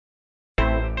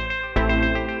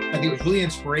think it was really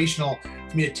inspirational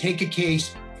for me to take a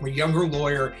case from a younger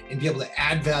lawyer and be able to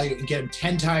add value and get him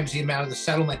 10 times the amount of the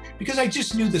settlement because I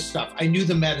just knew the stuff. I knew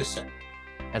the medicine.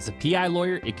 As a PI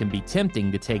lawyer, it can be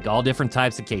tempting to take all different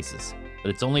types of cases,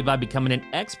 but it's only by becoming an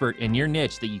expert in your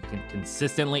niche that you can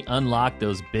consistently unlock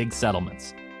those big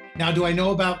settlements. Now, do I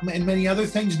know about many other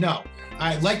things? No.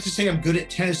 I'd like to say I'm good at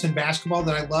tennis and basketball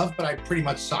that I love, but I pretty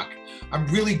much suck. I'm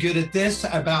really good at this,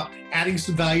 about adding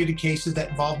some value to cases that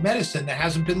involve medicine that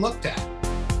hasn't been looked at.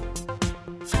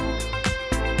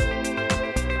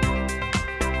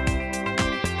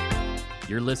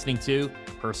 You're listening to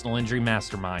Personal Injury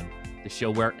Mastermind, the show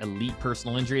where elite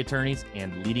personal injury attorneys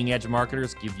and leading edge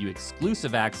marketers give you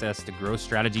exclusive access to growth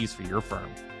strategies for your firm.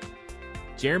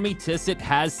 Jeremy Tissett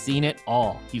has seen it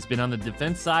all. He's been on the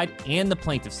defense side and the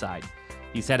plaintiff side.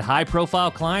 He's had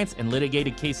high-profile clients and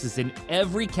litigated cases in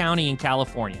every county in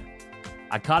California.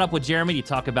 I caught up with Jeremy to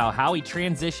talk about how he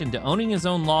transitioned to owning his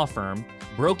own law firm,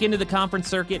 broke into the conference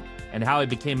circuit, and how he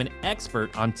became an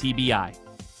expert on TBI.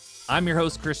 I'm your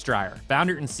host, Chris Dreyer,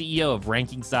 founder and CEO of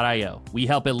Rankings.io. We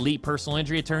help elite personal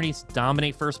injury attorneys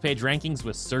dominate first-page rankings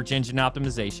with search engine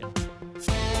optimization.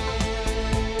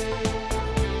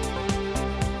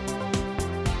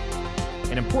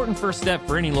 An important first step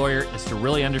for any lawyer is to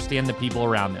really understand the people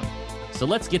around them. So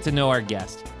let's get to know our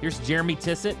guest. Here's Jeremy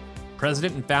Tissett,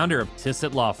 president and founder of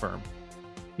Tissett Law Firm.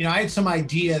 You know, I had some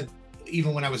idea,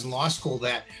 even when I was in law school,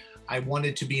 that I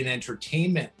wanted to be an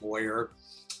entertainment lawyer.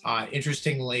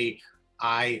 Interestingly,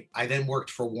 I then worked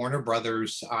for Warner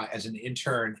Brothers as an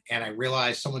intern, and I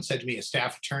realized someone said to me, a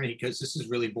staff attorney, because this is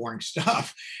really boring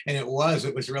stuff. And it was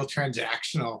real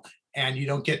transactional, and you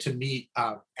don't get to meet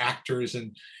actors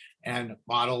and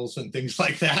models and things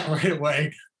like that right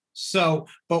away. So,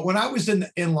 but when I was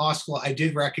in law school, I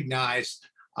did recognize,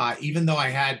 even though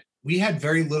we had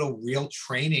very little real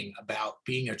training about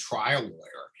being a trial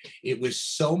lawyer. It was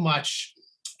so much,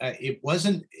 it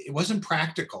wasn't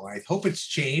practical. I hope it's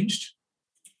changed,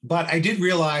 but I did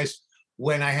realize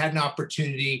when I had an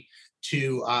opportunity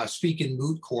to speak in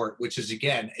moot court, which is,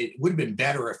 again, it would have been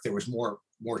better if there was more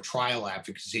trial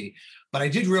advocacy, but I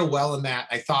did real well in that.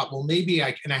 I thought, well, maybe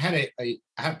I had I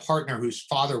had a partner whose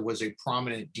father was a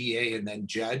prominent DA and then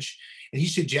judge, and he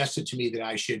suggested to me that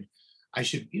I should,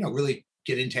 really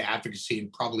get into advocacy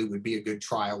and probably would be a good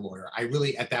trial lawyer. I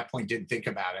really, at that point, didn't think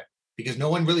about it because no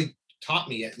one really taught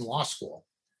me it in law school.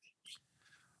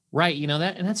 Right.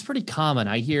 And that's pretty common.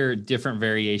 I hear different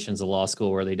variations of law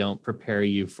school where they don't prepare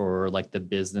you for like the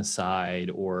business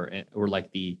side or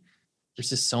like there's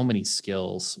just so many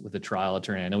skills with a trial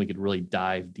attorney. I know we could really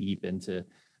dive deep into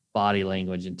body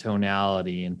language and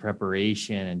tonality and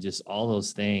preparation and just all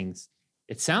those things.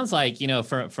 It sounds like,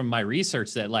 from my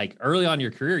research that like early on in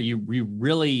your career, you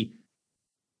really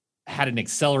had an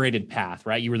accelerated path,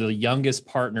 right? You were the youngest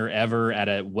partner ever at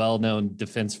a well-known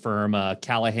defense firm,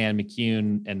 Callahan,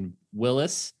 McCune, and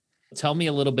Willis. Tell me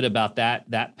a little bit about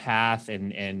that path.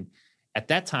 And at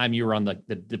that time you were on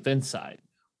the defense side.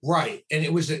 Right. And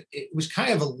it was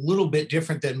kind of a little bit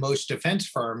different than most defense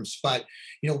firms, but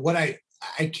what I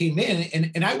came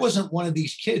in and I wasn't one of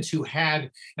these kids who had,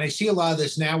 and I see a lot of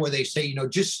this now where they say,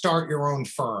 just start your own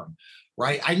firm,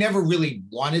 right? I never really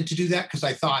wanted to do that because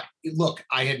I thought, look,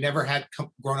 I had never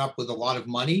grown up with a lot of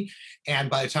money.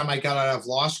 And by the time I got out of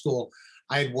law school,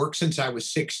 I had worked since I was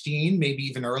 16, maybe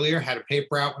even earlier, had a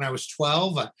paper out when I was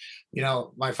 12.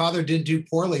 My father didn't do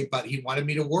poorly, but he wanted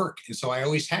me to work. And so I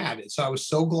always had. And so I was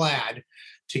so glad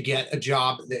to get a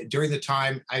job during the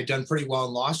time I had done pretty well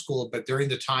in law school, but during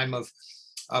the time of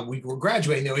we were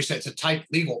graduating, they always said it's a tight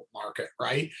legal market,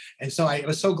 right? And so I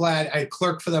was so glad. I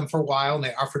clerked for them for a while and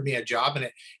they offered me a job,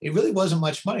 and it really wasn't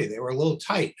much money. They were a little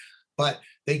tight, but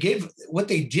they gave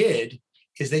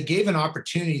an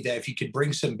opportunity that if you could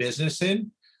bring some business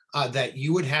in, that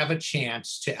you would have a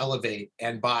chance to elevate.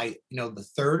 And by the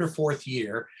third or fourth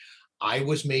year, I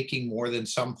was making more than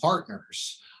some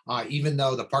partners, even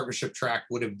though the partnership track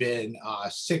would have been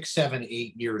 6, 7,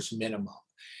 8 years minimum.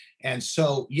 And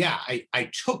so, yeah,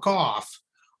 I took off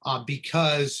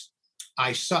because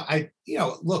I saw,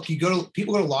 look,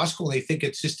 people go to law school and they think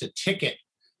it's just a ticket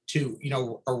to,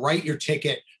 write your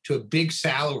ticket to a big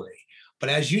salary. But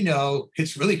as you know,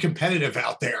 it's really competitive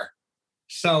out there.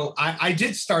 So I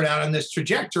did start out on this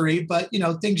trajectory, but,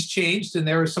 things changed and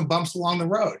there were some bumps along the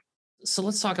road. So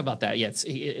let's talk about that. Yeah,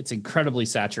 it's incredibly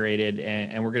saturated,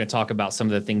 and we're going to talk about some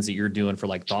of the things that you're doing for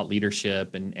like thought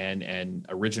leadership and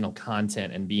original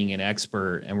content and being an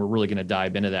expert. And we're really going to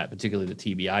dive into that, particularly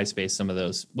the TBI space, some of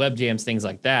those web jams, things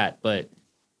like that. But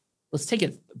let's take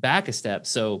it back a step.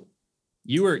 So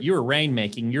you were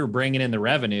rainmaking, you were bringing in the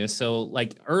revenue. So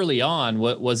like early on,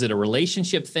 what was it, a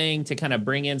relationship thing to kind of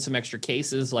bring in some extra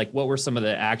cases? Like what were some of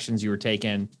the actions you were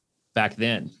taking back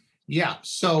then? Yeah.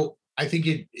 So I think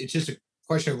it's just a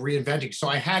question of reinventing.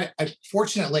 So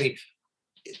fortunately,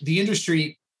 the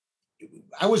industry,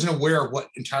 I wasn't aware of what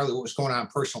was going on in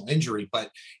personal injury,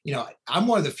 but I'm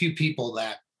one of the few people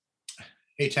that,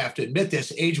 hate to have to admit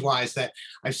this, age-wise, that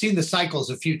I've seen the cycles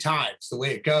a few times, the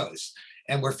way it goes.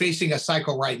 And we're facing a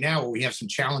cycle right now where we have some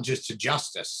challenges to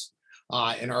justice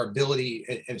and our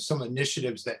ability and some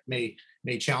initiatives that may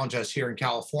challenge us here in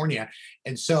California.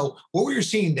 And so what we were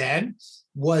seeing then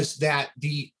was that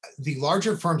the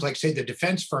larger firms, like say the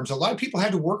defense firms, a lot of people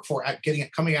had to work for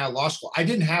coming out of law school. I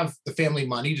didn't have the family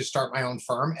money to start my own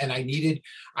firm, and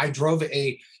I drove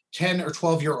a 10 or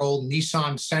 12-year-old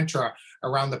Nissan Sentra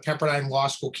around the Pepperdine Law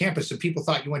School campus, and people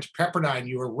thought you went to Pepperdine,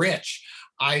 you were rich.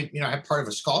 I had part of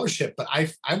a scholarship, but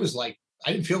I was like,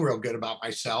 I didn't feel real good about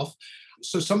myself.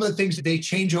 So some of the things, they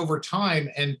change over time.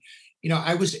 And,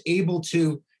 I was able to,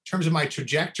 in terms of my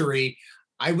trajectory,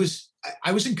 I was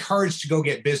encouraged to go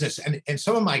get business. And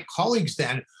some of my colleagues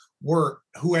then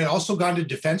who had also gone to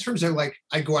defense firms, they're like,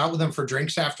 I'd go out with them for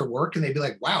drinks after work and they'd be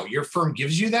like, wow, your firm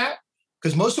gives you that?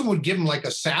 Because most of them would give them like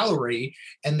a salary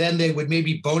and then they would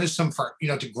maybe bonus them for,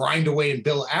 to grind away and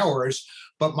bill hours.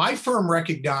 But my firm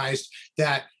recognized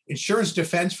that insurance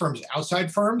defense firms,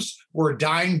 outside firms, were a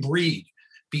dying breed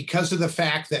because of the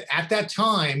fact that at that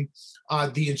time,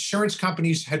 the insurance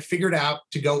companies had figured out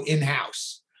to go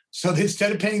in-house. So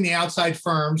instead of paying the outside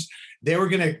firms, they were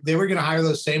gonna hire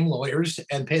those same lawyers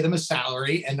and pay them a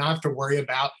salary and not have to worry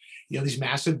about these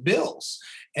massive bills.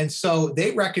 And so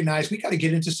they recognized we got to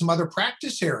get into some other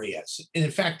practice areas. And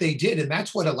in fact, they did. And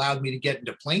that's what allowed me to get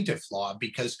into plaintiff law,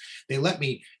 because they let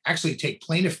me actually take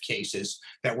plaintiff cases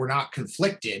that were not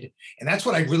conflicted. And that's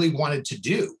what I really wanted to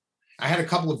do. I had a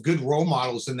couple of good role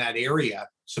models in that area.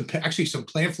 Some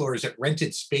plaintiff lawyers that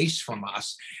rented space from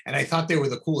us. And I thought they were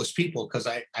the coolest people because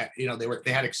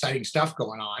they had exciting stuff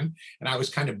going on. And I was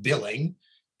kind of billing.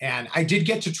 And I did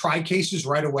get to try cases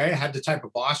right away. I had the type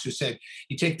of boss who said,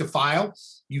 you take the file,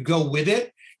 you go with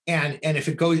it. And if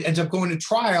it ends up going to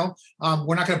trial,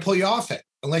 we're not going to pull you off it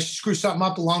unless you screw something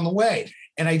up along the way.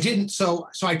 And I didn't. So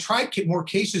I tried more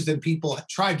cases than people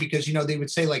tried because, they would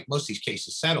say like most of these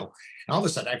cases settle. And all of a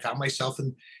sudden I found myself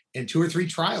in 2 or 3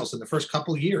 trials in the first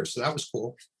couple of years. So that was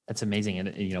cool. That's amazing.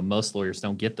 And, most lawyers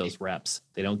don't get those reps.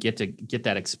 They don't get to get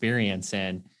that experience.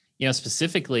 And,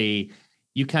 specifically,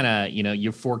 you kind of, you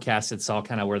forecasted, saw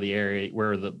kind of where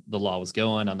the law was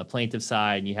going on the plaintiff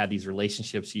side, and you had these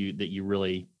relationships that you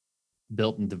really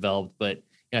built and developed. But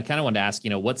I kind of wanted to ask,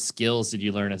 what skills did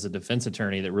you learn as a defense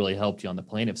attorney that really helped you on the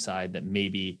plaintiff side that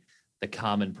maybe the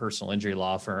common personal injury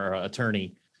law for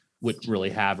attorney would really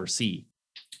have or see?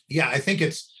 Yeah, I think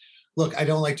look, I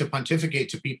don't like to pontificate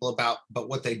to people about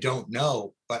what they don't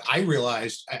know, but I've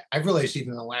realized even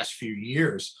in the last few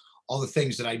years, all the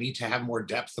things that I need to have more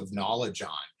depth of knowledge on.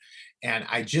 And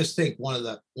I just think one of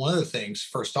the things,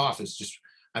 first off, is just,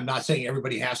 I'm not saying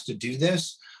everybody has to do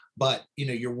this, but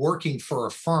you're working for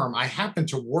a firm. I happen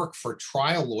to work for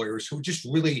trial lawyers who just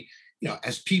really,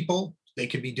 as people, they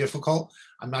can be difficult.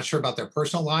 I'm not sure about their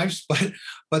personal lives,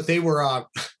 but they were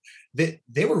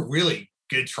they were really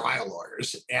good trial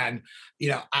lawyers. And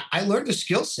I learned a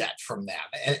skill set from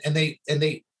them. And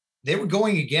they were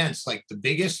going against like the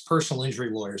biggest personal injury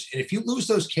lawyers. And if you lose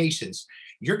those cases,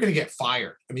 you're going to get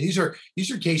fired. I mean, these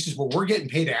are cases where we're getting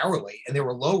paid hourly and they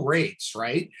were low rates,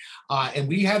 right? And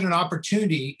we had an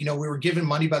opportunity, we were given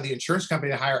money by the insurance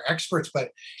company to hire experts.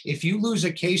 But if you lose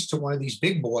a case to one of these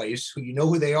big boys who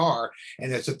who they are,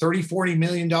 and it's a $30-40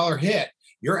 million hit,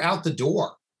 you're out the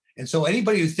door. And so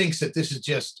anybody who thinks that this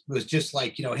was just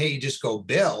like, hey, you just go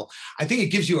bill, I think it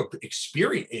gives you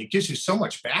experience. It gives you so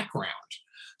much background.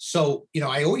 So,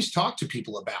 I always talk to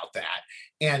people about that.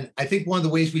 And I think one of the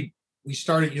ways we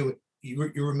started,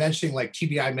 you were mentioning like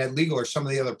TBI Med Legal or some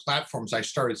of the other platforms I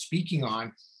started speaking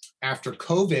on after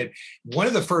COVID. One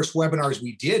of the first webinars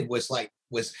we did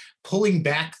was pulling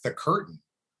back the curtain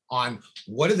on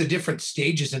what are the different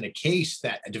stages in a case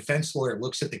that a defense lawyer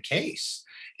looks at the case.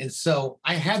 And so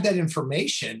I had that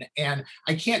information and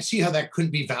I can't see how that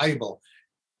couldn't be valuable.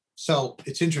 So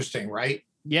it's interesting, right?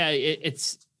 Yeah,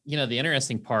 it's the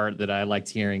interesting part that I liked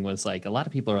hearing was like a lot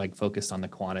of people are like focused on the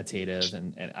quantitative,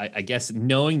 and I guess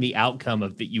knowing the outcome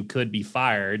of that you could be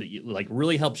fired like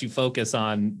really helps you focus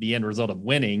on the end result of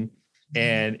winning,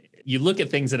 and you look at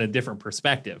things in a different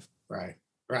perspective. Right.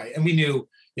 And we knew,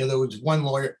 there was one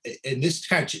lawyer, and this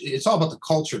it's all about the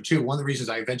culture too. One of the reasons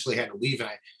I eventually had to leave, and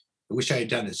I wish I had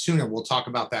done it sooner, we'll talk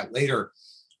about that later,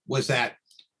 was that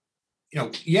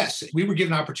yes, we were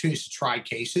given opportunities to try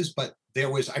cases, but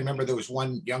I remember there was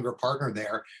one younger partner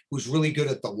there who was really good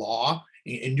at the law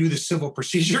and knew the civil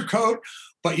procedure code.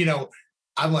 But,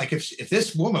 I'm like, if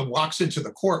this woman walks into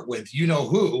the court with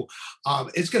who,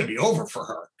 it's going to be over for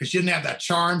her because she didn't have that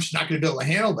charm. She's not going to be able to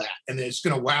handle that. And it's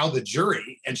going to wow the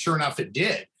jury. And sure enough, it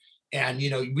did. And,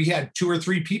 we had 2 or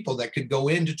 3 people that could go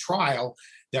into trial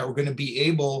that were going to be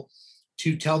able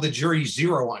to tell the jury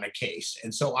 0 on a case.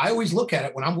 And so I always look at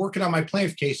it when I'm working on my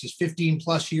plaintiff cases, 15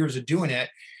 plus years of doing it.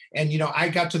 And, I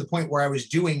got to the point where I was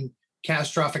doing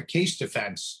catastrophic case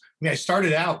defense. I mean, I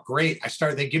started out great.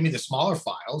 They give me the smaller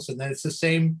files and then it's the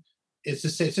same. It's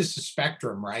just a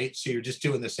spectrum, right? So you're just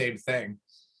doing the same thing.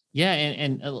 Yeah.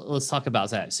 And let's talk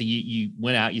about that. So you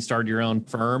went out, you started your own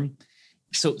firm.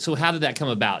 So how did that come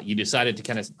about? You decided to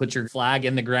kind of put your flag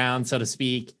in the ground, so to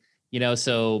speak,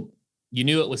 so you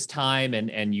knew it was time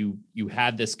and you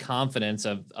had this confidence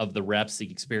of the reps, the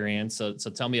experience. So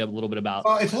tell me a little bit about.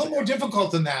 Well, it's a little more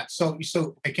difficult than that. So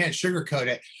I can't sugarcoat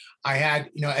it. I had,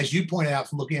 as you pointed out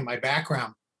from looking at my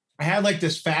background, I had like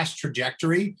this fast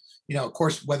trajectory. Of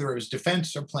course, whether it was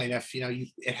defense or plaintiff,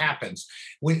 it happens.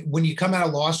 When you come out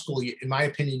of law school, in my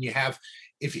opinion, you have,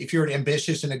 if you're an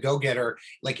ambitious and a go-getter,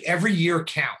 like every year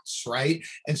counts, right?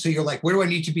 And so you're like, where do I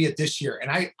need to be at this year?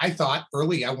 And I thought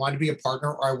early I wanted to be a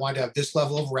partner or I wanted to have this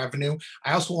level of revenue.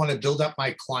 I also want to build up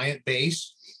my client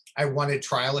base. I wanted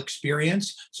trial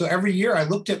experience. So every year I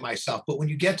looked at myself. But when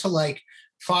you get to like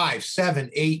 5, 7,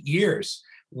 8 years,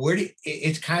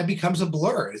 it kind of becomes a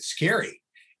blur. It's scary.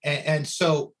 And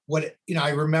so I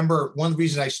remember one of the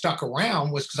reasons I stuck around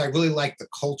was because I really liked the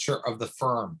culture of the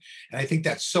firm. And I think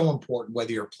that's so important,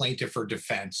 whether you're plaintiff or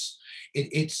defense.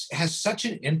 It has such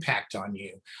an impact on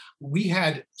you. We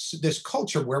had this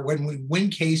culture where when we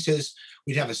win cases,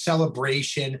 we'd have a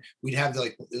celebration. We'd have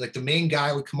like the main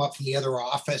guy would come up from the other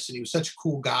office and he was such a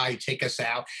cool guy, he'd take us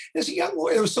out. And as a young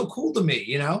lawyer, it was so cool to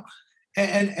me,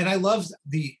 And I loved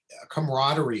the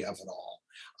camaraderie of it all.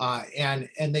 And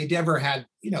they never had,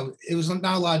 it was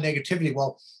not a lot of negativity.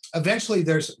 Well, eventually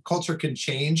culture can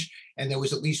change. And there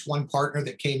was at least one partner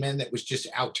that came in that was just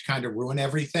out to kind of ruin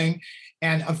everything.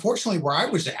 And unfortunately, where I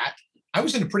was at, I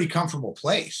was in a pretty comfortable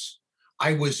place.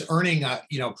 I was earning a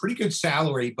pretty good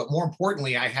salary, but more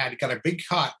importantly, I had got a big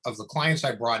cut of the clients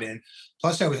I brought in.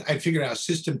 Plus, I figured out a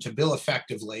system to bill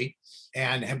effectively,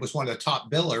 and was one of the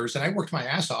top billers. And I worked my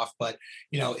ass off, but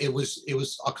it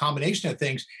was a combination of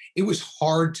things. It was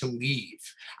hard to leave.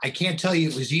 I can't tell you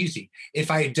it was easy. If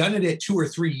I had done it at 2 or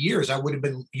 3 years, I would have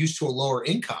been used to a lower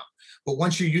income. But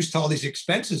once you're used to all these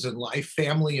expenses in life,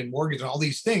 family and mortgage and all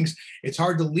these things, it's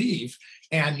hard to leave.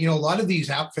 And, a lot of these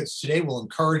outfits today will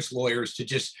encourage lawyers to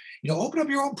just, open up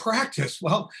your own practice.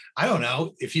 Well, I don't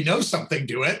know. If you know something,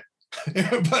 do it.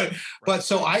 but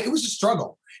so it was a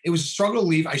struggle. It was a struggle to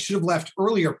leave. I should have left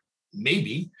earlier,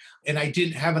 maybe. And I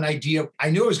didn't have an idea.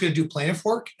 I knew I was going to do plaintiff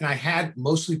work and I had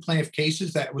mostly plaintiff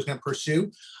cases that I was going to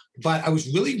pursue, but I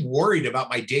was really worried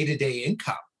about my day-to-day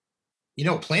income.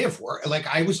 Plaintiff work. Like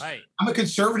I'm a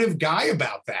conservative guy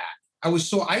about that. I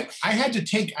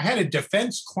had a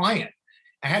defense client.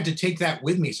 I had to take that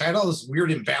with me. So I had all this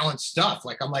weird imbalanced stuff.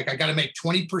 I got to make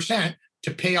 20%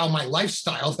 to pay all my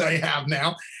lifestyle that I have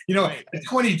now. At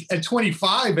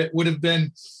 25, it would have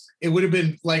been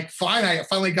like, fine. I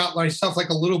finally got myself like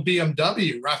a little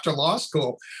BMW after law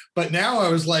school. But now I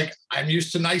was like, I'm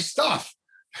used to nice stuff.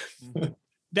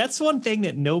 That's one thing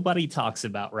that nobody talks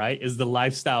about, right? Is the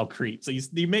lifestyle creep. So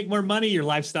you make more money, your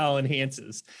lifestyle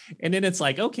enhances. And then it's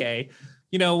like, okay,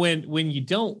 when you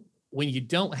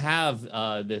don't have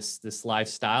this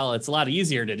lifestyle, it's a lot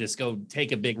easier to just go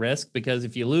take a big risk, because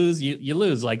if you lose, you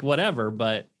lose, like whatever.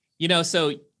 But,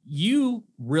 so you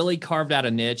really carved out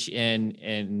a niche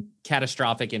in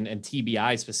catastrophic and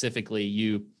TBI specifically.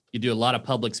 You do a lot of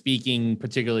public speaking,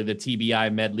 particularly the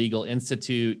TBI Med Legal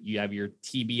Institute. You have your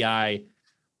TBI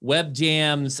web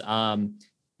jams.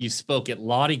 You spoke at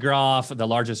Lottie Groff, the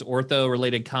largest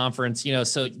ortho-related conference.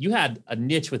 So you had a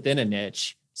niche within a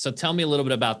niche. So tell me a little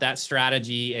bit about that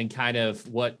strategy and kind of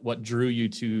what drew you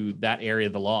to that area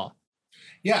of the law.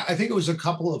 Yeah, I think it was a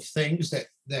couple of things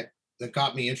that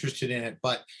got me interested in it.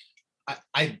 But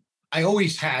I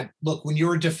always had, look, when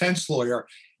you're a defense lawyer,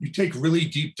 you take really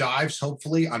deep dives,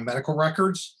 hopefully, on medical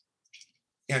records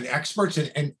and experts.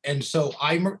 And so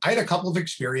I had a couple of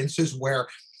experiences where,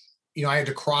 I had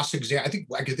to cross-examine. I think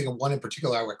I could think of one in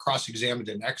particular. I cross-examined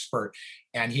an expert,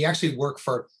 and he actually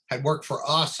had worked for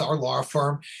us, our law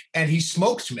firm, and he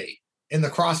smoked me. in the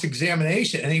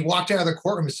cross-examination. And he walked out of the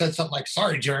courtroom and said something like,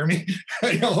 "Sorry, Jeremy,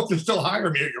 I hope to still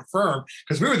hire me at your firm,"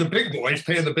 because we were the big boys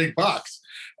paying the big bucks.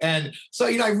 And so,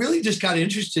 I really just got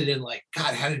interested in like,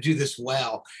 God, how to do this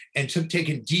well, and took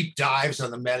taking deep dives on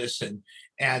the medicine.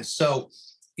 And so,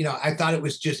 I thought it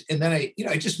was just, and then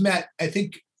I just met, I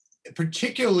think,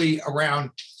 particularly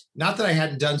around, not that I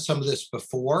hadn't done some of this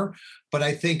before, but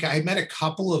I think I met a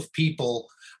couple of people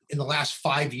in the last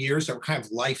 5 years that were kind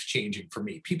of life changing for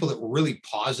me. People that were really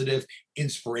positive,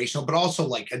 inspirational, but also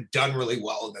like had done really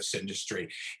well in this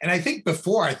industry. And I think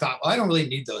before I thought, well, I don't really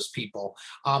need those people,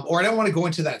 or I don't want to go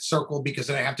into that circle because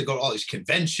then I have to go to all these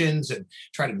conventions and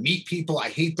try to meet people. I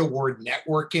hate the word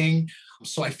networking.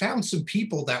 So I found some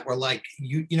people that were like,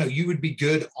 you would be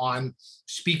good on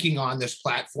speaking on this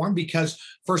platform because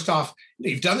first off,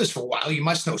 you've done this for a while. You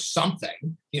must know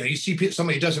something. You see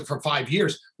somebody who does it for 5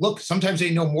 years. Look, sometimes they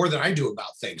know more than I do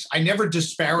about things. I never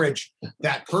disparage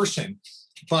that person,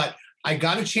 but I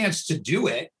got a chance to do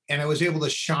it and I was able to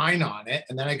shine on it.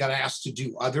 And then I got asked to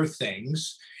do other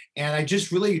things. And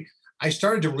I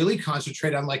started to really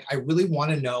concentrate on like, I really want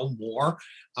to know more.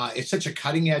 It's such a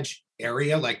cutting edge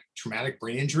area, like traumatic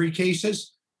brain injury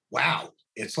cases. Wow.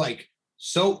 It's like,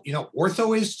 so,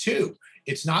 ortho is too.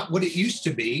 It's not what it used to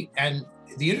be. And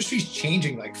the industry's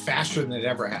changing like faster than it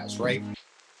ever has, right?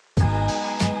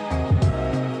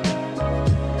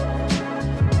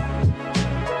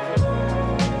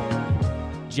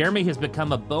 Jeremy has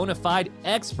become a bona fide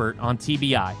expert on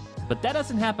TBI, but that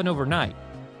doesn't happen overnight.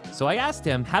 So I asked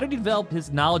him, how did he develop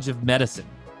his knowledge of medicine?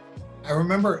 I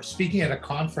remember speaking at a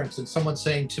conference and someone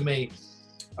saying to me,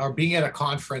 or being at a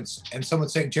conference and someone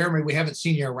saying, "Jeremy, we haven't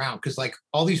seen you around," because like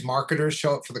all these marketers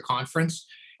show up for the conference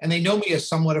and they know me as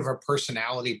somewhat of a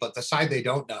personality, but the side they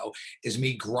don't know is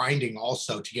me grinding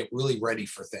also to get really ready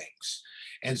for things.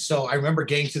 And so I remember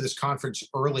getting to this conference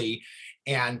early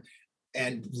and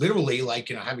literally like,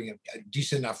 having a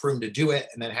decent enough room to do it,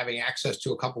 and then having access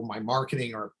to a couple of my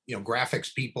marketing or,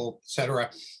 graphics people, et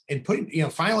cetera, and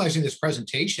finalizing this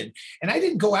presentation. And I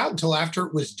didn't go out until after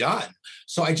it was done.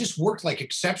 So I just worked like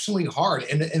exceptionally hard.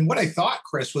 And what I thought,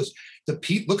 Chris, was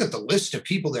look at the list of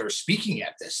people that are speaking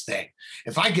at this thing.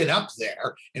 If I get up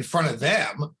there in front of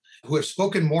them, who have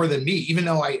spoken more than me, even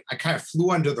though I kind of flew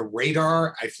under the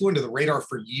radar. I flew under the radar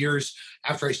for years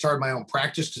after I started my own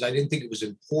practice because I didn't think it was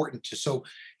important to. So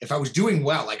if I was doing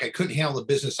well, like I couldn't handle the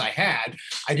business I had,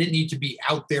 I didn't need to be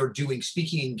out there doing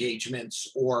speaking engagements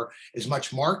or as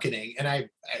much marketing. And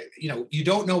you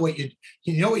don't know what you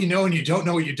know what you know, and you don't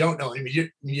know what you don't know. I mean,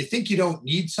 you think you don't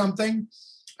need something.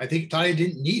 Thought I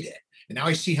didn't need it, and now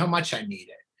I see how much I need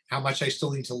it. How much I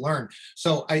still need to learn.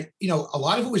 So a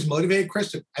lot of it was motivated,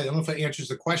 Chris. I don't know if that answers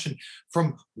the question,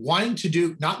 from wanting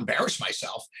to not embarrass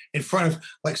myself in front of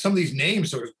like some of these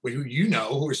names who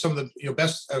are some of the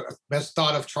best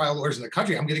thought of trial lawyers in the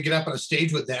country. I'm going to get up on a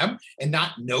stage with them and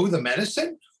not know the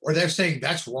medicine, or they're saying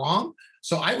that's wrong.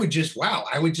 So I would just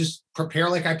prepare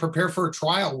like I prepare for a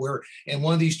trial, where in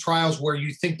one of these trials where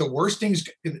you think the worst thing's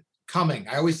coming.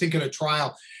 I always think in a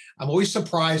trial, I'm always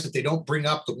surprised that they don't bring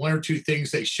up the one or two things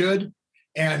they should.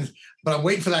 But I'm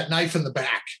waiting for that knife in the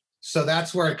back. So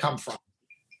that's where I come from.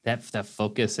 That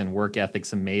focus and work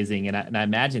ethic's amazing. And I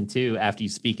imagine too, after you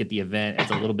speak at the event, it's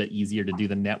a little bit easier to do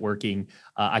the networking.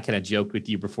 I kind of joked with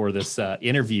you before this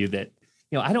interview that,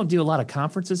 I don't do a lot of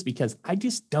conferences because I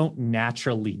just don't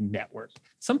naturally network.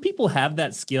 Some people have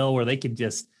that skill where they can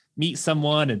just meet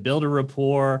someone and build a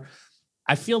rapport.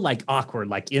 I feel like awkward,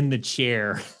 like in the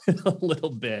chair a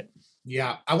little bit.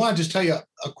 Yeah. I want to just tell you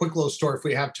a quick little story if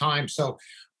we have time. So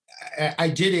I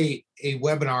did a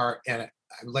webinar, and I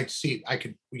would like to see,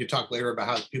 we could talk later about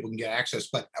how people can get access,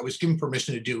 but I was given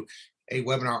permission to do a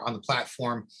webinar on the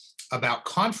platform about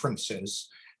conferences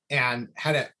and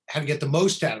how to get the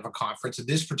most out of a conference, at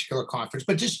this particular conference,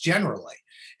 but just generally.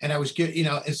 And I was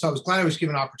and so I was glad I was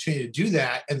given an opportunity to do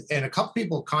that. And a couple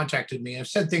people contacted me and have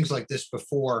said things like this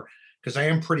before, because I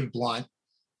am pretty blunt.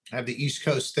 I have the East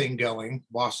Coast thing going,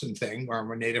 Boston thing, where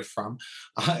I'm a native from.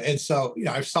 And so,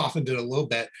 I've softened it a little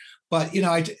bit. But,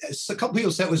 a couple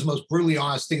people said it was the most brutally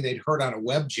honest thing they'd heard on a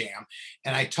web jam.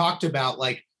 And I talked about,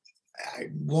 like, I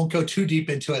won't go too deep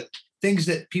into it, things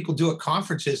that people do at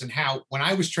conferences, and how when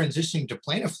I was transitioning to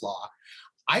plaintiff law,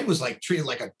 I was like treated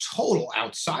like a total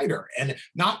outsider, and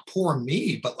not poor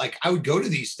me, but like I would go to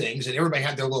these things and everybody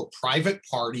had their little private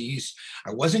parties.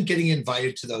 I wasn't getting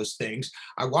invited to those things.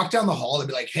 I walked down the hall, they'd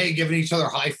be like, hey, giving each other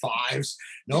high fives.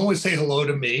 No one would say hello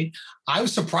to me. I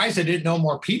was surprised I didn't know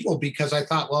more people, because I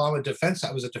thought, well, I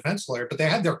was a defense lawyer, but they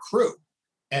had their crew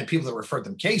and people that referred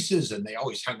them cases, and they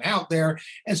always hung out there.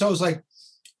 And so I was like,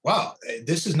 wow,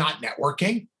 this is not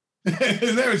networking.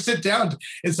 They would sit down,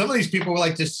 and some of these people were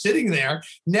like just sitting there,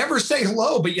 never say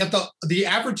hello, but yet the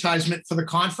advertisement for the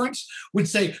conference would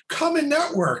say, "Come and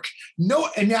network." No,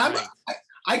 and now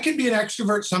I can be an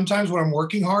extrovert sometimes when I'm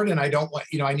working hard and I don't want,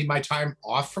 I need my time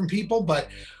off from people, but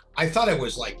I thought I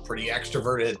was like pretty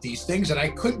extroverted at these things, and I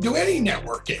couldn't do any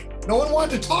networking. No one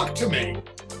wanted to talk to me.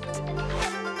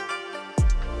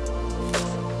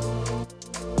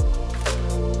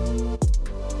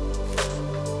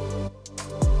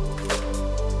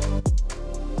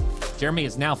 Jeremy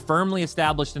is now firmly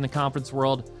established in the conference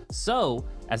world. So,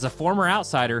 as a former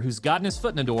outsider who's gotten his foot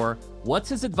in the door, what's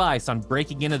his advice on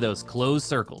breaking into those closed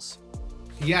circles?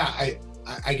 Yeah,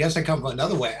 I guess I come from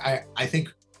another way. I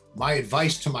think my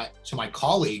advice to my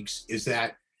colleagues is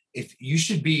that if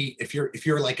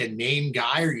you're like a name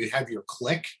guy, or you have your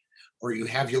clique, or you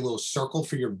have your little circle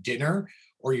for your dinner,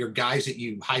 or your guys that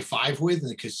you high five with in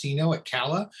the casino at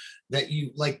Cala, that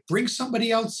you like bring somebody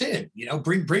else in,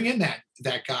 bring in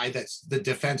that guy that's the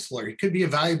defense lawyer. He could be a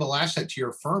valuable asset to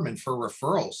your firm, and for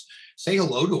referrals, say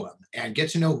hello to him and get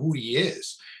to know who he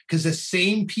is. Because the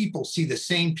same people see the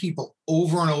same people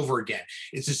over and over again.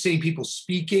 It's the same people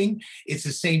speaking. It's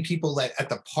the same people that at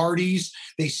the parties,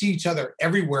 they see each other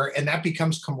everywhere, and that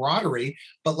becomes camaraderie.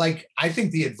 But like, I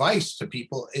think the advice to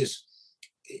people is,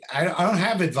 I don't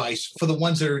have advice for the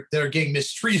ones that are getting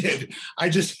mistreated. I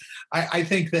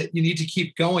think that you need to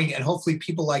keep going, and hopefully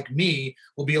people like me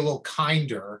will be a little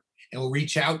kinder and will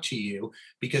reach out to you,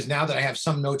 because now that I have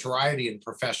some notoriety in the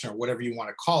profession, or whatever you want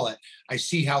to call it, I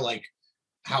see how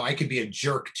I could be a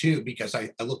jerk too, because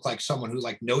I look like someone who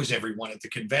like knows everyone at the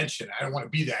convention. I don't want to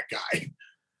be that guy.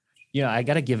 I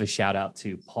got to give a shout out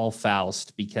to Paul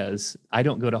Faust, because I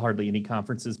don't go to hardly any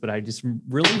conferences, but I just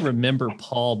really remember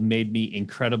Paul made me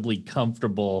incredibly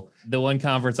comfortable. The one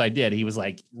conference I did, he was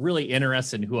like really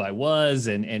interested in who I was,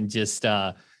 and just,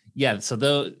 so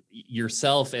though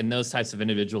yourself and those types of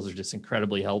individuals are just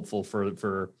incredibly helpful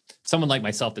for someone like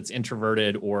myself that's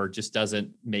introverted or just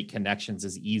doesn't make connections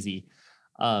as easy.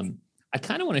 I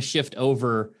kind of want to shift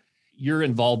over your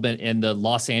involvement in the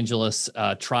Los Angeles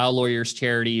Trial Lawyers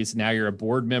Charities. Now you're a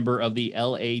board member of the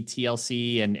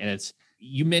LATLC, and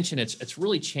you mentioned it's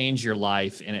really changed your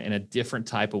life in a different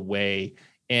type of way.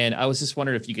 And I was just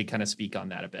wondering if you could kind of speak on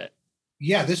that a bit.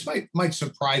 Yeah, this might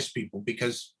surprise people,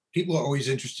 because people are always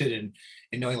interested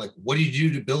in knowing, like, what did you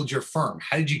do to build your firm?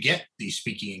 How did you get these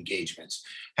speaking engagements?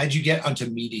 How did you get onto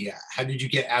media? How did you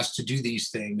get asked to do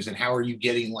these things? And how are you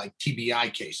getting like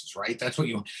TBI cases, right? That's what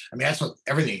that's what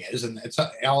everything is. And it's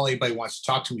all anybody wants to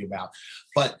talk to me about.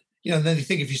 But, then you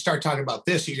think if you start talking about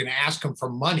this, you're going to ask them for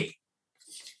money.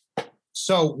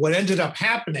 So what ended up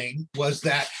happening was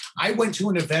that I went to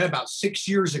an event about 6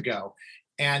 years ago,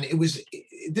 and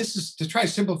this is to try to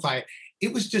simplify it.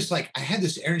 It was just like, I had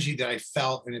this energy that I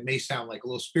felt, and it may sound like a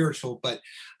little spiritual, but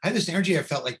I had this energy. I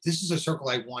felt like this is a circle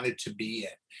I wanted to be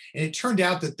in. And it turned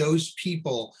out that those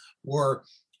people were,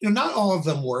 not all of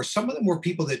them were. Some of them were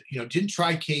people that, didn't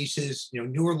try cases,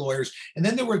 newer lawyers. And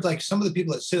then there were like some of the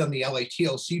people that sit on the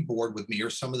LATLC board with me, or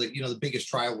some of the, the biggest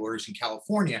trial lawyers in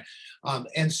California.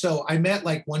 And so I met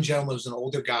like one gentleman who was an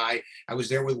older guy. I was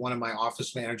there with my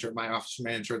office manager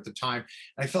at the time.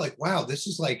 And I felt like, wow, this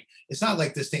is like, it's not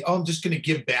like this thing, I'm just going to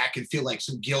give back and feel like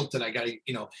some guilt that I got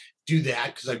to, do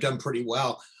that because I've done pretty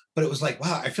well. But it was like,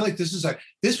 wow, I feel like this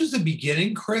was the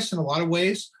beginning, Chris, in a lot of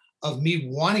ways, of me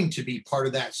wanting to be part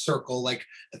of that circle, like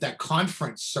that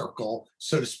conference circle,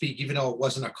 so to speak, even though it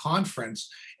wasn't a conference.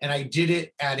 And I did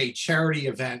it at a charity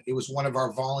event. It was one of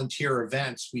our volunteer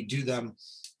events. We do them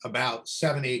about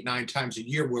 7, 8, 9 times a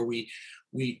year, where we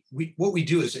what we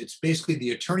do is, it's basically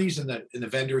the attorneys and the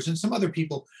vendors and some other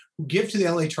people who give to the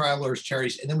LA Trial Lawyers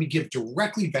Charities, and then we give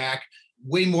directly back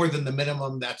way more than the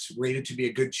minimum that's rated to be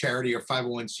a good charity or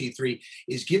 501c3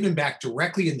 is given back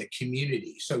directly in the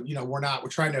community. So, we're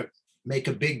trying to make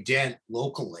a big dent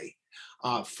locally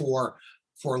for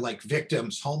like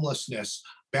victims, homelessness,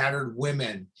 battered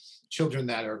women, children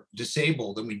that are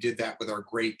disabled. And we did that with our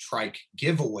Great Trike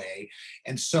giveaway.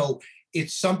 And so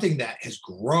it's something that has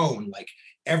grown. Like,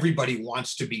 everybody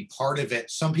wants to be part of it.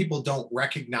 Some people don't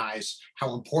recognize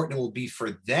how important it will be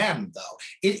for them, though.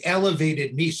 It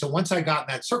elevated me. So once I got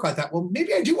in that circle, I thought, well,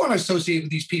 maybe I do want to associate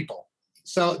with these people.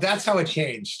 So that's how it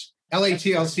changed.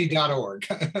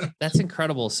 LATLC.org. That's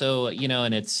incredible. So,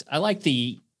 and I like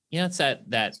it's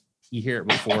that you hear it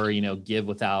before, give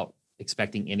without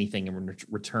expecting anything in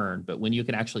return. But when you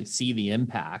can actually see the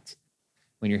impact,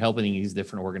 when you're helping these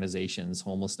different organizations,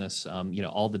 homelessness,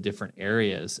 all the different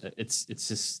areas,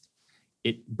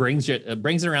 it brings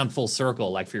it around full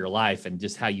circle, like for your life and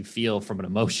just how you feel from an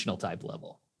emotional type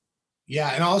level.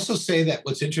 Yeah, and I'll also say that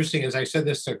what's interesting is I said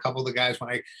this to a couple of the guys when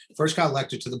I first got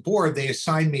elected to the board. They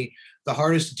assigned me the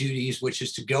hardest duties, which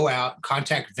is to go out,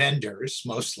 contact vendors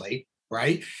mostly,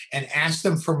 right, and ask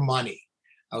them for money.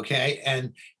 Okay,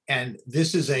 and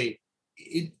this is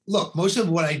look. Most of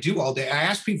what I do all day, I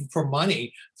ask people for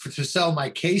money to sell my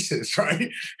cases, right,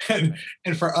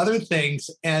 and for other things.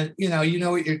 And you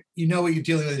know what you're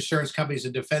dealing with insurance companies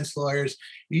and defense lawyers.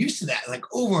 You're used to that, like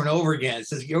over and over again. It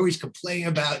says you're always complaining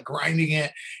about grinding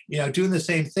it, doing the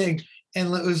same thing.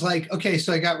 And it was like, okay,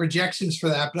 so I got rejections for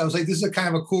that, but I was like, this is a kind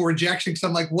of a cool rejection. Cause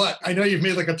I'm like, what? I know you've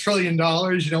made like $1 trillion. You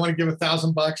don't want to give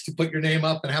 $1,000 to put your name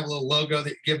up and have a little logo that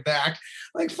you give back.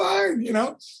 Like, fine,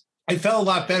 I felt a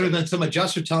lot better than some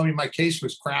adjuster telling me my case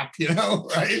was crap,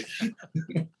 right?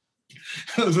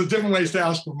 There's a different ways to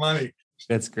ask for money.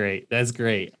 That's great. That's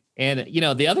great. And,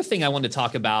 the other thing I wanted to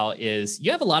talk about is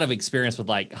you have a lot of experience with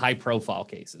like high profile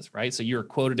cases, right? So you were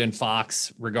quoted in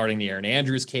Fox regarding the Erin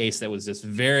Andrews case that was just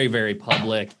very, very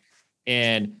public.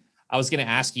 And I was going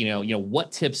to ask,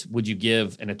 what tips would you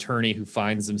give an attorney who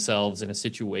finds themselves in a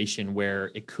situation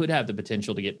where it could have the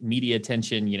potential to get media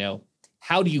attention?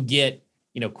 How do you get,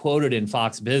 quoted in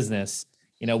Fox Business?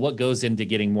 What goes into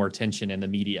getting more attention in the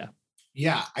media?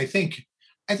 Yeah, I think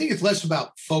it's less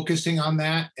about focusing on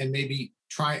that and maybe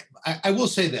I will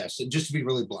say this, and just to be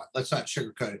really blunt, let's not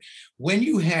sugarcoat it. When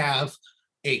you have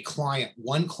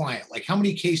one client, like how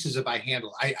many cases have I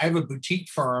handled? I have a boutique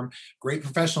firm, great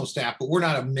professional staff, but we're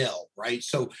not a mill, right?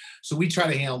 So we try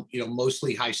to handle,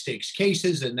 mostly high stakes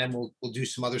cases, and then we'll do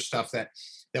some other stuff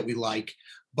that we like.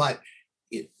 But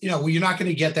you're not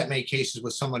going to get that many cases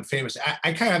with someone famous.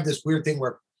 I kind of have this weird thing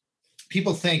where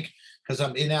people think, because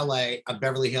I'm in LA, I'm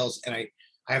Beverly Hills, and I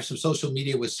have some social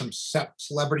media with some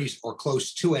celebrities or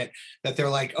close to it, that they're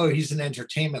like, oh, he's an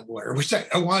entertainment lawyer, which I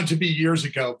wanted to be years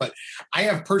ago. But I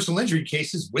have personal injury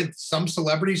cases with some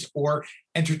celebrities or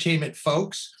entertainment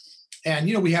folks. And,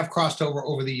 we have crossed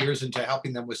over the years into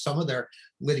helping them with some of their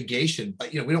litigation.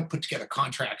 But, we don't put together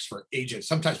contracts for agents.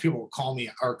 Sometimes people will call me,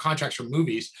 or contracts for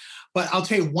movies. But I'll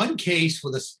tell you one case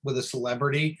with a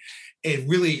celebrity. It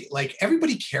really, like,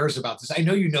 everybody cares about this. I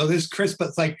know you know this, Chris, but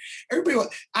it's like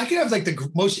I could have like the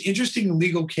most interesting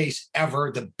legal case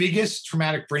ever, the biggest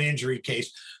traumatic brain injury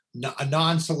case, a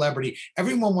non-celebrity.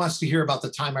 Everyone wants to hear about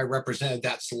the time I represented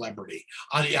that celebrity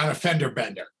on a fender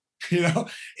bender.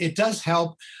 It does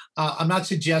help. I'm not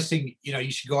suggesting,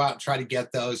 you should go out and try to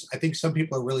get those. I think some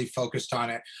people are really focused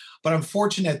on it, but I'm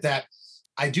fortunate that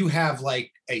I do have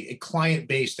like a client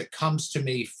base that comes to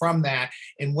me from that.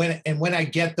 And when I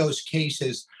get those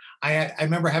cases, I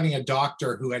remember having a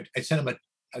doctor who I sent him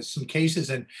some cases,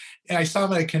 and I saw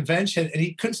him at a convention, and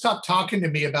he couldn't stop talking to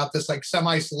me about this like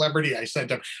semi-celebrity I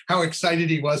sent him, how excited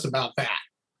he was about that.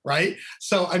 Right.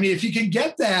 So, I mean, if you can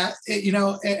get that,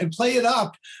 and play it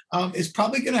up, it's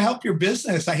probably going to help your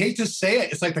business. I hate to say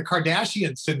it. It's like the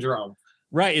Kardashian syndrome.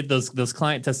 Right. Those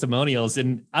client testimonials.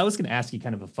 And I was going to ask you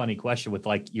kind of a funny question with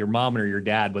like your mom or your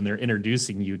dad, when they're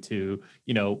introducing you to,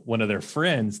 one of their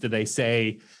friends, do they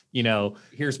say,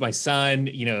 here's my son,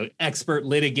 expert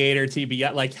litigator,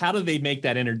 TBI? Like, how do they make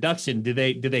that introduction? Do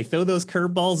they throw those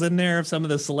curveballs in there of some of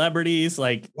the celebrities?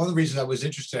 Like, one of the reasons I was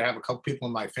interested, I have a couple people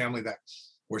in my family that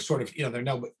were sort of, they're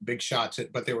no big shots,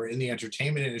 but they were in the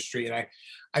entertainment industry. And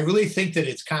I really think that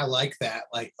it's kind of like that,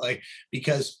 like,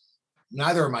 because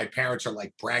neither of my parents are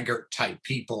like braggart type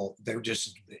people.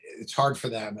 It's hard for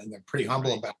them, and they're pretty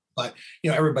humble about it. But,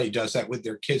 everybody does that with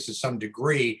their kids to some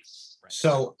degree.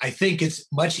 So I think it's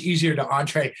much easier to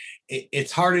entree.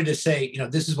 It's harder to say,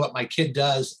 this is what my kid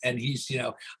does, and he's,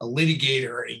 a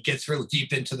litigator, and he gets really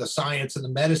deep into the science and the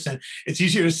medicine. It's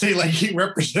easier to say, like, he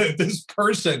represented this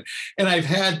person. And I've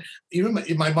had even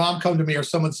my mom come to me, or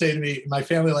someone say to me, my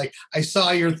family, like, I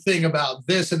saw your thing about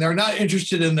this, and they're not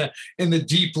interested in the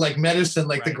deep, like, medicine,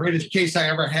 like the greatest case I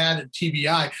ever had at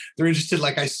TBI. They're interested,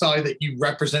 like, I saw that you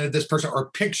represented this person, or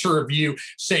a picture of you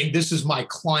saying, this is my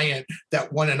client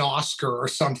that won an Oscar or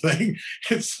something.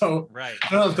 And so I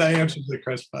don't know if that answers it,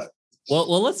 Chris, but.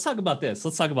 Well, let's talk about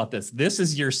this. This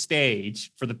is your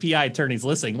stage for the PI attorneys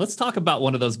listening. Let's talk about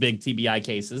one of those big TBI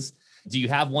cases. Do you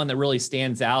have one that really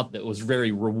stands out that was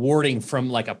very rewarding from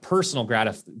like a personal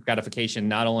gratification?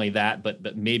 Not only that,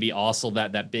 but maybe also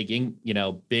that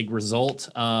big result.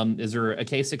 Is there a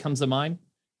case that comes to mind?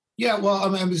 Yeah,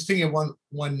 well, I'm just thinking of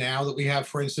one now that we have,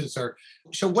 for instance.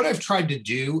 So what I've tried to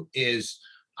do is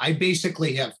I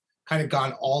basically have kind of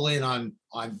gone all in on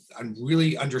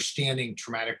really understanding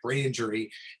traumatic brain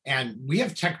injury, and we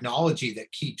have technology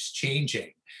that keeps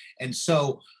changing. And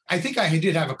so I think I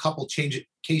did have a couple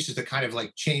cases that kind of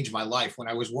like changed my life when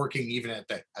I was working even at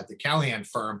the Callahan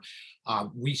firm.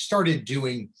 We started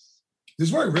doing this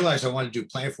is where I realized I wanted to do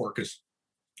plaintiff work, is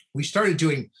we started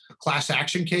doing class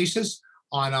action cases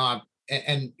on,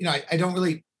 and I don't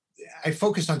really, I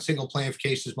focus on single plaintiff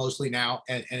cases mostly now,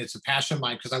 and it's a passion of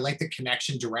mine because I like the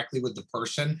connection directly with the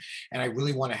person, and I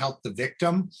really want to help the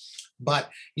victim. But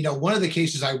one of the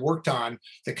cases I worked on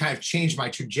that kind of changed my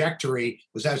trajectory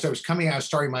was as I was coming out of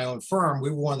starting my own firm. We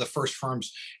were one of the first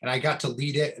firms, and I got to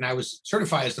lead it, and I was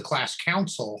certified as the class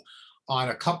counsel on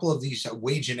a couple of these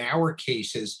wage and hour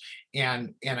cases.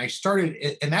 And I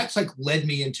started, and that's like led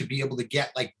me into be able to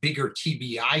get like bigger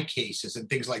TBI cases and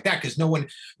things like that, because no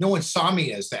one saw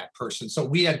me as that person. So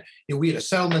we had a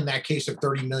settlement in that case of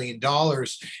 $30 million.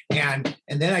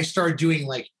 And then I started doing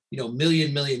like,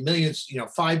 millions,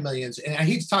 5 millions. And I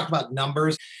hate to talk about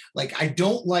numbers. Like, I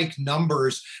don't like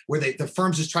numbers where the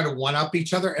firms just try to one up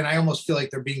each other. And I almost feel like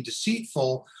they're being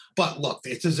deceitful. But look,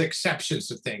 it's as exceptions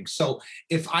to things. So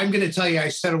if I'm going to tell you I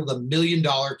settled $1 million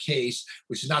case,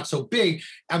 which is not so big,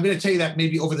 I'm going to tell you that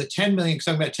maybe over the 10 million, because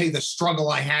I'm going to tell you the struggle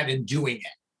I had in doing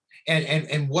it.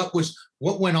 And what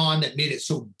went on that made it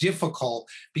so difficult.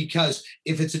 Because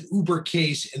if it's an Uber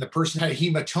case and the person had a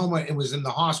hematoma and was in the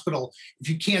hospital, if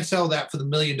you can't sell that for the $1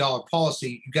 million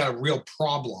policy, you've got a real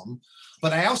problem.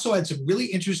 But I also had some really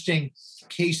interesting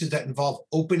cases that involve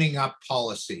opening up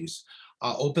policies,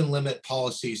 open limit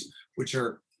policies, which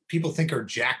people think are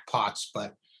jackpots,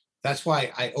 but that's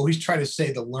why I always try to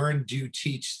say the learn, do,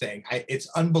 teach thing. It's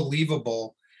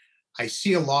unbelievable. I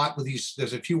see a lot with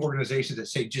there's a few organizations that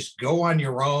say, just go on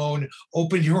your own,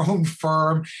 open your own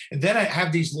firm. And then I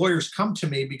have these lawyers come to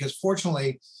me because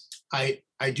fortunately,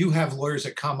 I do have lawyers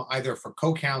that come either for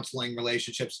co-counseling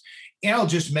relationships, and I'll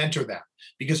just mentor them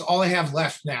because all I have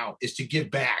left now is to give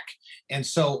back. And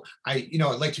so I'd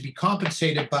like to be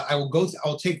compensated, but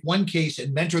I'll take one case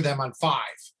and mentor them on 5,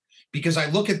 because I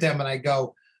look at them and I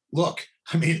go, look,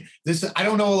 I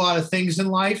don't know a lot of things in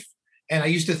life. And I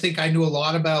used to think I knew a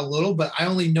lot about a little, but I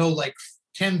only know like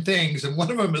 10 things. And one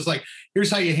of them is like,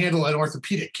 here's how you handle an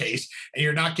orthopedic case, and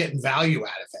you're not getting value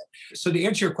out of it. So to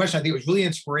answer your question, I think it was really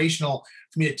inspirational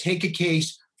for me to take a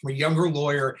case from a younger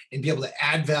lawyer and be able to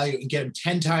add value and get him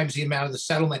 10 times the amount of the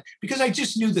settlement, because I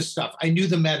just knew the stuff. I knew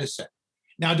the medicine.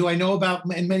 Now, do I know about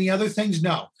many other things?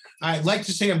 No. I'd like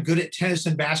to say I'm good at tennis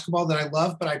and basketball that I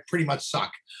love, but I pretty much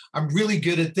suck. I'm really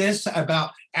good at this,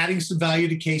 about adding some value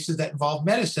to cases that involve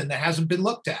medicine that hasn't been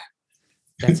looked at.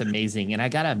 That's amazing. And I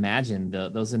got to imagine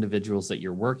those individuals that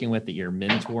you're working with, that you're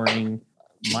mentoring,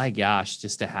 my gosh,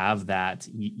 just to have that,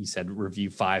 you said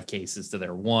review 5 cases to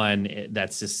their 1,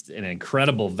 that's just an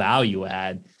incredible value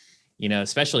add,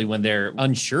 especially when they're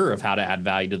unsure of how to add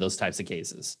value to those types of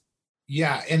cases.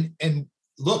 Yeah. And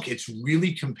look, it's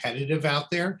really competitive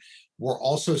out there. We're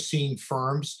also seeing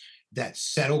firms that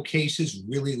settle cases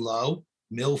really low,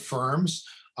 mill firms.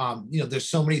 There's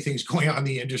so many things going on in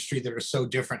the industry that are so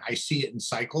different. I see it in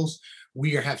cycles.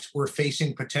 We're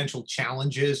facing potential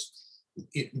challenges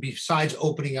besides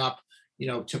opening up,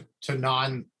 to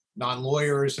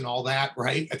non-lawyers and all that,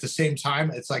 right? At the same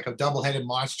time, it's like a double-headed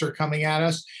monster coming at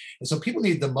us. And so people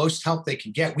need the most help they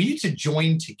can get. We need to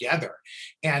join together.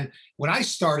 And when I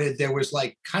started, there was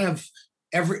like kind of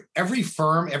every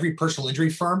firm, every personal injury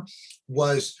firm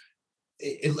was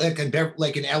like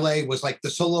in LA was like the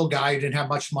solo guy who didn't have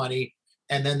much money.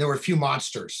 And then there were a few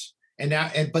monsters.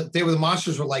 But the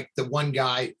monsters were like the one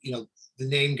guy, the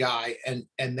name guy,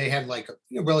 and they had like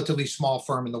a relatively small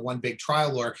firm and the one big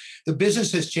trial lawyer. The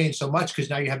business has changed so much because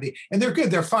now you have and they're good,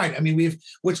 they're fine.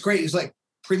 What's great is like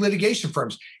pre-litigation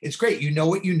firms. It's great. You know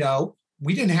what you know.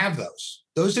 We didn't have those.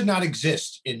 Those did not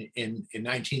exist in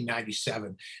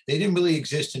 1997. They didn't really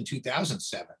exist in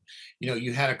 2007.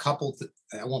 You had a couple,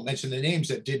 I won't mention the names,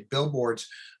 that did billboards,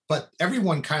 but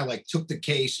everyone kind of like took the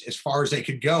case as far as they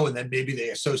could go. And then maybe they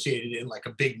associated it in like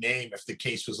a big name if the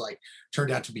case was like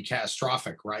turned out to be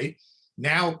catastrophic, right?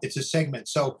 Now it's a segment.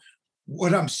 So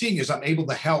what I'm seeing is I'm able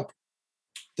to help.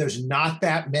 There's not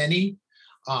that many,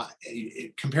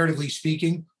 comparatively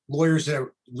speaking, lawyers that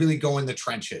really go in the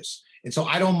trenches. And so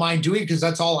I don't mind doing it because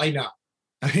that's all I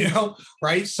know,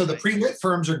 right? So the pre-lit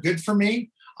firms are good for me.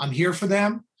 I'm here for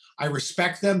them. I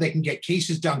respect them. They can get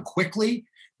cases done quickly.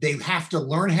 They have to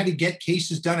learn how to get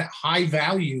cases done at high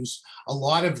values. A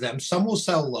lot of them, some will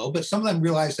sell low, but some of them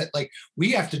realize that like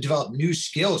we have to develop new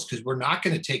skills because we're not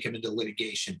going to take them into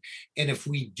litigation. And if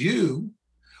we do,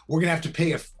 we're going to have to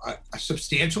pay a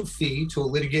substantial fee to a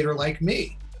litigator like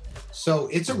me. So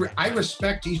I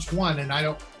respect each one, and I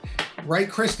don't, right,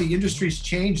 Chris, the industry's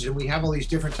changed and we have all these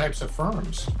different types of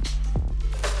firms.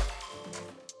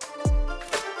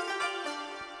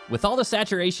 With all the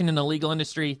saturation in the legal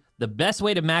industry, the best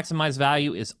way to maximize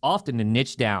value is often to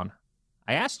niche down.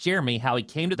 I asked Jeremy how he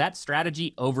came to that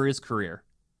strategy over his career.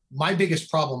 My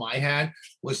biggest problem I had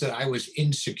was that I was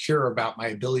insecure about my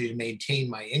ability to maintain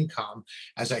my income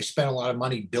as I spent a lot of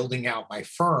money building out my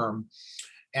firm.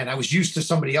 And I was used to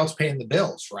somebody else paying the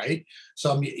bills, right?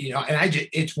 So, and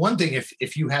it's one thing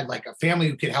if you had like a family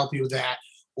who could help you with that,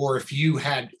 or if you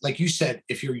had, like you said,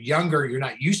 if you're younger, you're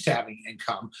not used to having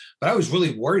income. But I was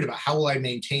really worried about how will I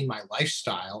maintain my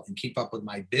lifestyle and keep up with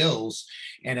my bills.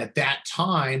 And at that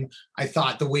time, I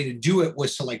thought the way to do it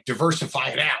was to like diversify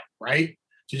it out, right?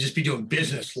 To just be doing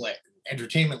business lit,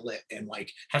 entertainment lit, and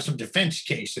like have some defense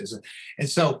cases. And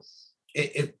so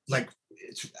it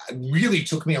really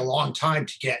took me a long time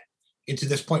to get into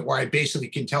this point where I basically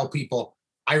can tell people,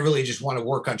 I really just want to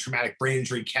work on traumatic brain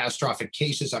injury, catastrophic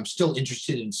cases. I'm still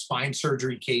interested in spine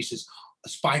surgery cases,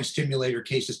 spine stimulator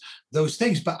cases, those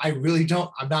things, but I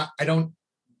don't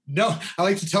know. I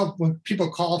like to tell when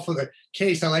people call for the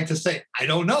case, I like to say, I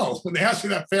don't know, when they ask me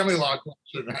that family law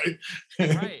question,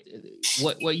 right? Right.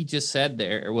 What you just said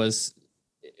there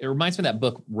it reminds me of that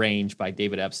book Range by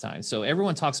David Epstein. So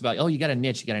everyone talks about, oh, you got a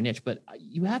niche, but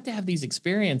you have to have these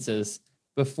experiences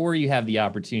before you have the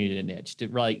opportunity to niche,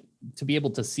 to be able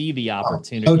to see the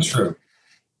opportunity. Oh, so true.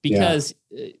 Because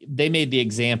they made the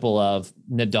example of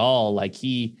Nadal, like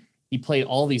he played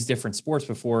all these different sports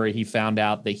before he found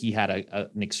out that he had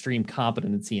an extreme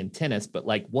competency in tennis. But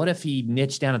like, what if he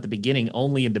niched down at the beginning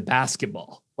only into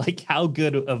basketball? Like, how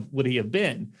good would he have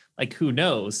been? Like, who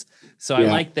knows? So I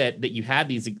like that you had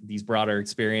these broader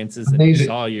experiences and you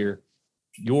saw your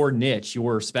niche,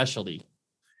 your specialty.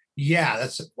 Yeah,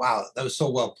 wow. That was so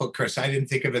well put, Chris. I didn't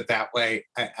think of it that way.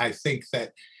 I think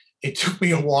that it took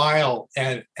me a while,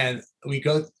 and we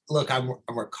go, look, I'm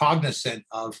cognizant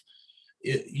of,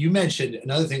 you mentioned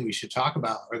another thing we should talk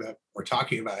about, or that we're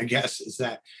talking about, I guess, is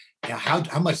that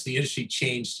how much the industry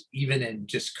changed even in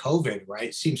just COVID, right?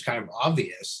 It seems kind of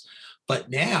obvious, but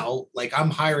now, like, I'm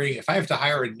hiring, if I have to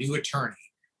hire a new attorney,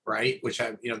 right? Which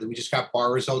we just got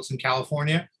bar results in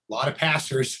California, a lot of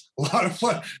passers,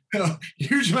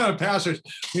 huge amount of passers.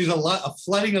 There's a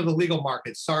flooding of the legal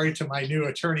market. Sorry to my new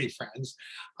attorney friends,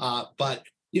 but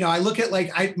I look at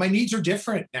my needs are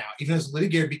different now, even as a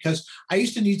litigator, because I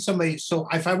used to need somebody. So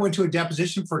if I went to a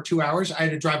deposition for 2 hours, I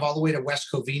had to drive all the way to West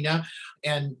Covina,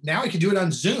 and now I can do it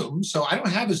on Zoom. So I don't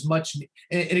have as much, and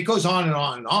it goes on and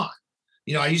on and on.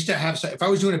 I used to have, if I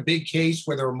was doing a big case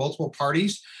where there were multiple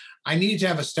parties, I needed to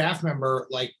have a staff member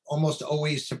like almost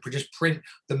always to just print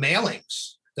the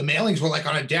mailings. The mailings were like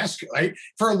on a desk, right?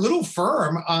 For a little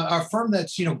firm, a firm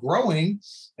that's, growing,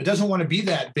 it doesn't want to be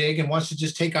that big and wants to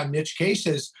just take on niche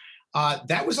cases.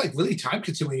 That was like really time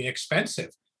consuming and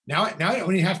expensive. Now I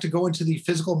don't even have to go into the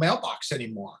physical mailbox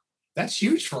anymore. That's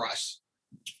huge for us.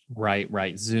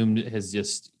 Right. Zoom has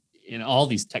just, all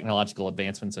these technological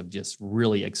advancements have just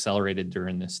really accelerated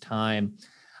during this time.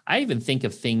 I even think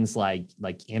of things like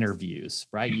interviews,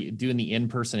 right? You doing the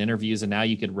in-person interviews, and now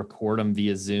you could record them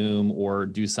via Zoom or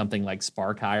do something like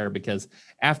SparkHire, because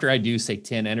after I do say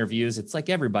 10 interviews, it's like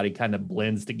everybody kind of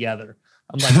blends together.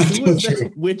 I'm like, who was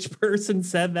that? Which person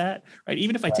said that? Right.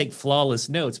 Even if I take flawless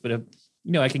notes, but if,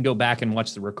 I can go back and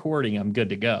watch the recording, I'm good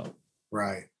to go.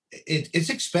 Right. It's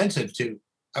expensive too.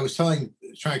 I was trying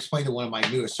to explain to one of my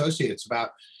new associates about,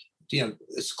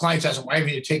 this client says, why have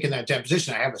you taken that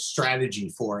deposition? I have a strategy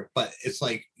for it, but it's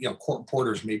like, court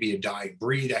reporters may be a dying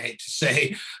breed, I hate to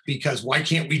say, because why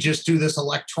can't we just do this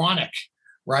electronic,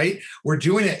 right? We're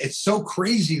doing it. It's so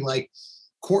crazy. Like,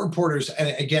 court reporters, and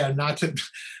again,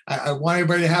 I want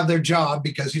everybody to have their job,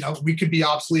 because, we could be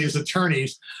obsolete as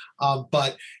attorneys.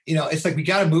 But, it's like, we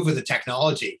got to move with the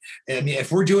technology. I mean,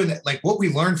 if we're doing that, like what we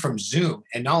learned from Zoom,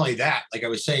 and not only that, like I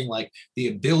was saying, like the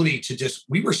ability to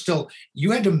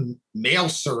you had to mail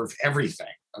serve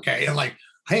everything. Okay. And like,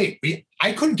 hey,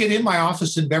 I couldn't get in my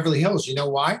office in Beverly Hills. You know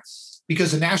why?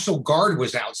 Because the National Guard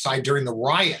was outside during the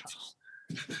riot.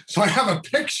 So I have a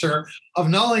picture of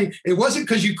not only, it wasn't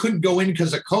because you couldn't go in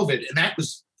because of COVID, and that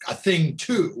was a thing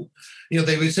too.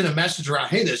 They would send a message around,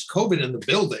 hey, there's COVID in the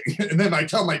building. And then I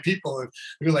tell my people, and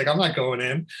they're like, I'm not going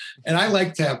in. And I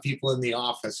like to have people in the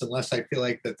office, unless I feel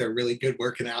like that they're really good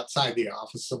working outside the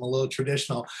office. So I'm a little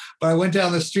traditional. But I went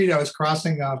down the street, I was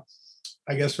crossing,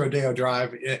 Rodeo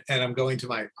Drive, and I'm going to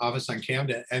my office on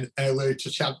Camden, and I literally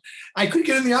just shouted, I couldn't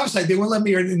get in the office. They wouldn't let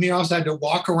me in the office. I had to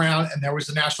walk around, and there was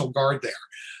the National Guard there.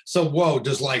 So, whoa,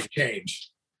 does life change?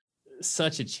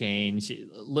 Such a change.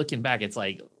 Looking back, it's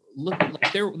like,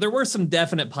 there were some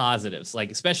definite positives, like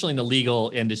especially in the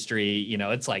legal industry,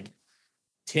 it's like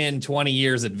 10, 20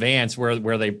 years advanced where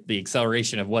the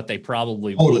acceleration of what they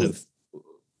probably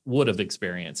would have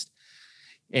experienced.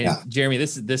 And Jeremy,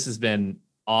 this has been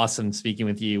awesome speaking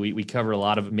with you. We cover a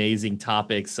lot of amazing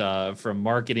topics, from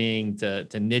marketing to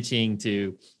niching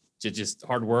to just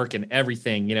hard work and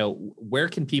everything. Where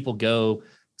can people go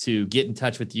to get in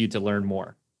touch with you to learn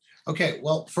more? Okay,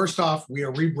 well, first off, we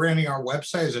are rebranding our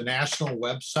website as a national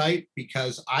website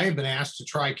because I have been asked to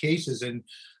try cases, and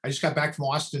I just got back from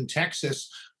Austin, Texas.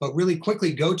 But really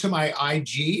quickly, go to my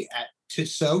IG at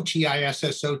Tissot,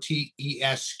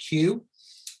 TISSOTESQ.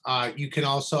 You can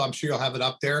also, I'm sure you'll have it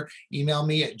up there, email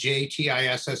me at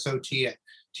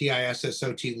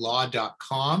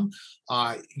jtissot@tissotlaw.com.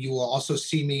 You will also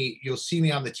see me, you'll see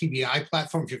me on the TBI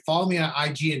platform. If you follow me on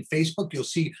IG and Facebook, you'll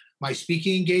see my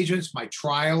speaking engagements, my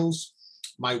trials,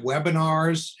 my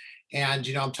webinars, and,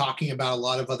 I'm talking about a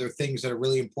lot of other things that are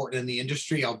really important in the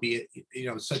industry, albeit,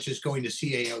 such as going to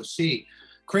CAOC.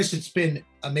 Chris, it's been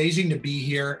amazing to be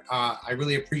here. I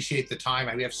really appreciate the time.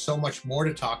 We have so much more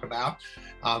to talk about,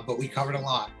 but we covered a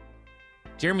lot.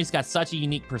 Jeremy's got such a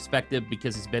unique perspective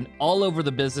because he's been all over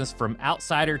the business from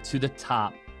outsider to the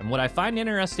top. And what I find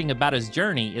interesting about his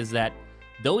journey is that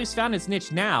though he's found his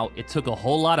niche now, it took a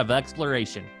whole lot of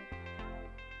exploration.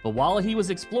 But while he was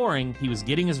exploring, he was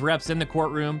getting his reps in the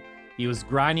courtroom, he was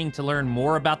grinding to learn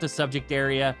more about the subject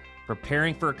area,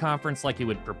 preparing for a conference like he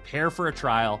would prepare for a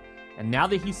trial, and now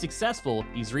that he's successful,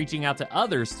 he's reaching out to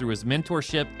others through his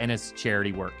mentorship and his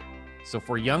charity work. So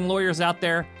for young lawyers out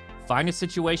there, find a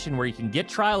situation where you can get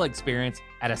trial experience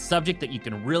at a subject that you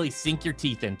can really sink your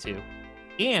teeth into.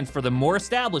 And for the more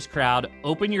established crowd,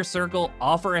 open your circle,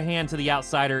 offer a hand to the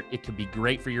outsider. It could be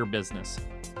great for your business.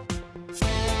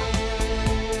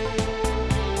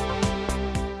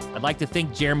 I'd like to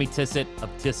thank Jeremy Tissot of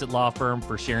Tissot Law Firm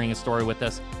for sharing his story with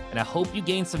us, and I hope you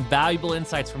gained some valuable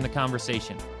insights from the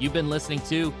conversation. You've been listening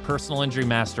to Personal Injury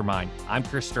Mastermind. I'm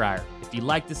Chris Dreyer. If you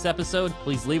liked this episode,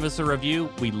 please leave us a review.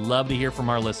 We'd love to hear from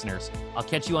our listeners. I'll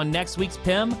catch you on next week's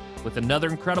PIM with another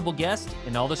incredible guest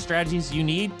and all the strategies you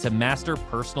need to master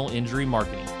personal injury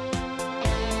marketing.